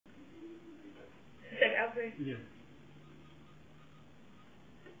pay? Yeah.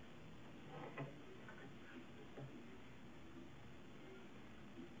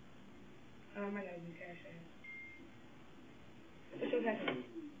 I gotta do cash app. What's your cash app?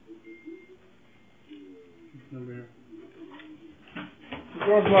 This number here. The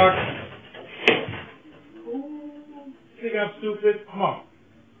door's locked. Think I'm stupid? Come on.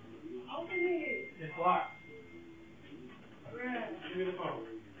 Open it. It's locked. Bruh. Give me the phone.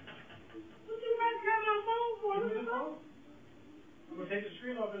 What you guys grab my phone for? Give me the phone. I'm gonna take the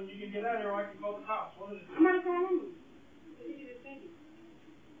screen off and you can get out of here or I can call the cops. What is it? I'm gonna call home.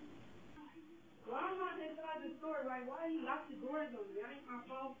 Why am I inside the store? Like, why you lock the doors on me? I ain't my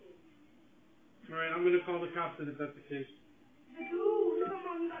phone for. Alright, I'm gonna call the cops if that's the case. Dude, come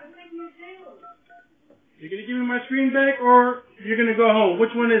on, you gotta take me to jail. You're gonna give me my screen back or you're gonna go home?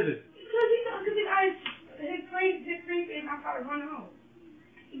 Which one is it? Because he got his screen, and I gotta run home.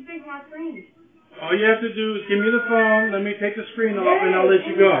 He fixed my screen. All you have to do is give me the phone, let me take the screen off, and I'll let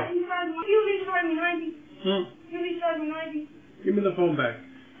you go. He usually charge me 90. Hmm? He usually charge me 90. Give me the phone back.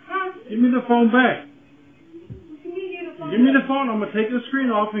 Huh? Give me the phone back. What you mean, give the phone Give me back? the phone, I'm gonna take the screen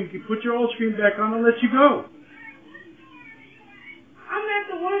off and put your old screen back on and let you go. I'm at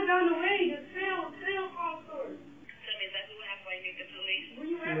the one down the way, the cell phone store. Tell me exactly what happened when you get the police. Where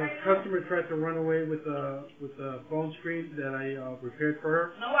you at The right now? customer tried to run away with the phone screen that I repaired for her.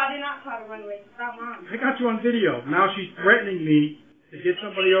 No, I did not try to run away. Stop lying. I got you on video. Now she's threatening me to get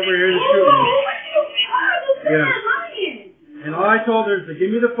somebody over here to shoot me. Yes. And all I told her is to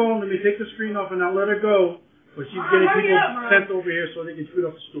give me the phone, let me take the screen off, and I'll let her go. But she's getting people sent over here so they can shoot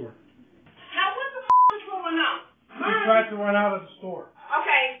up the store. Now, what the is going on? She tried to run out of the store.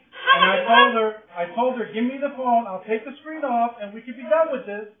 Okay. And I told her, give me the phone, I'll take the screen off, and we can be done with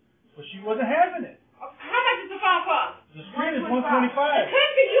this. But she wasn't having it. How much is the phone cost? The screen is $125. You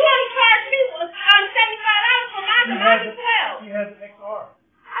only charged me $75 for mine. She The has, mine is 12. she has an XR.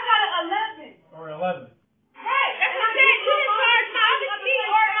 I got an 11. Or 11. Right. That's what I'm saying. You didn't charge my other kid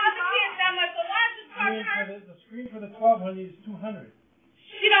or my other kids that much. So why just charge her? The screen for the 1200 is $200.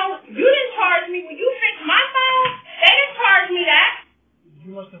 You didn't charge me when you fixed my phone. They didn't charge me that.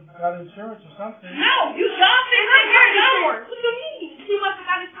 You must have got insurance or something. No, y'all fixed it here. What do you mean? She must have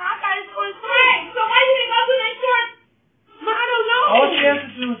got insurance. I got insurance too. Right. So why you didn't go to the insurance? I don't know. All she has to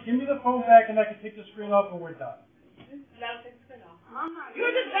do is give me the phone back and I can take the screen off and we're done. You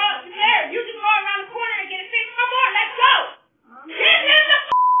just go there. You just go around the corner and get it fixed. Come on, let's go. Give him the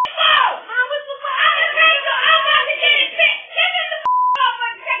phone. Mom, what's the phone? I'm about to get it fixed. Give him the phone. I'm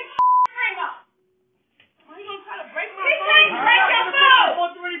going to take the screen off. Why you gonna try to break my He's phone? trying to break your phone. The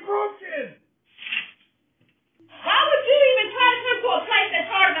phone's already broken. Why would you even try to come to a place that's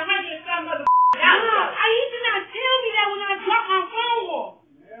charging $100 and some other You did not tell me that when I dropped my phone off.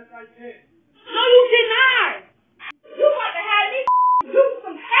 Yes, I did. No, you did not. You about to have me do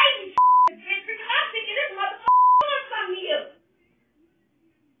some crazy shit because I'm thinking this motherfucker doing something to you.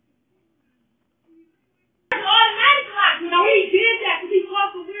 It's automatic lock. No, he did that because he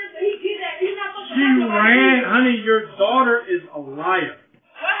called the weird. He did that. He's not supposed to. She ran. Honey, your daughter is a liar.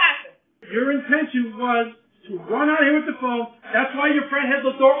 What happened? Your intention was to run out here with the phone. That's why your friend had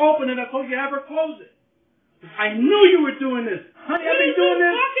the door open and I told you to have her close it. I knew you were doing this. Honey, I've been doing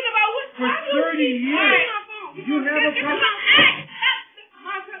this Talking about what? for 30 years. You have a problem.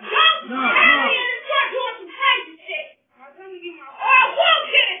 No.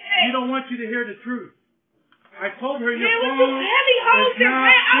 You don't want you to hear the truth. I told her your phone is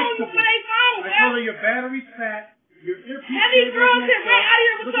not fixable. I told her your battery's fat. Your earpiece Heavy cable girls is is right out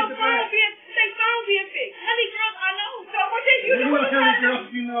here with Look your at the phone back. being fixed. Heavy girls, I know. So what did you do? What heavy girls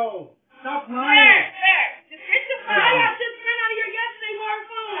you know? Stop lying. There. Just hit the phone. I just ran out of here yesterday for her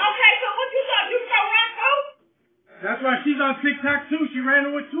phone. Okay, so what you thought? You go run too? That's why she's on TikTok too. She ran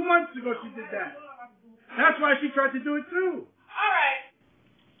away 2 months ago. She did that. That's why she tried to do it too. All right.